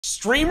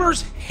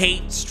Streamers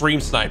hate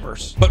stream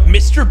snipers, but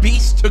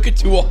MrBeast took it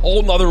to a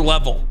whole nother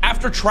level.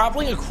 After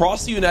traveling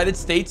across the United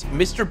States,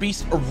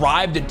 MrBeast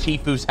arrived at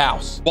Tfue's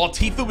house. While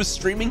Tfue was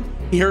streaming,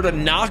 he heard a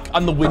knock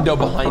on the window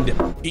behind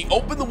him. He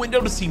opened the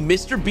window to see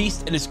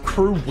MrBeast and his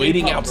crew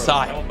waiting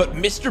outside, but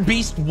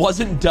MrBeast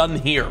wasn't done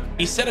here.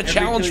 He set a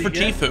challenge for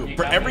Tfue.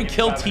 For every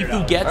kill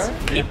Tfue gets,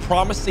 he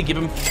promised to give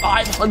him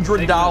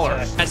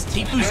 $500. As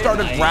Tfue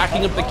started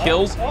racking up the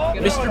kills,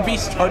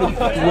 MrBeast started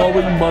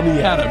throwing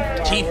money at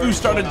him. Tfue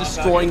started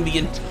destroying the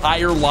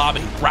entire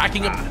lobby,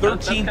 racking up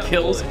 13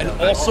 kills and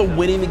also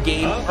winning the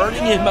game,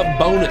 earning him a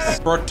bonus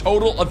for a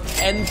total of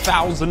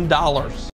 $10,000.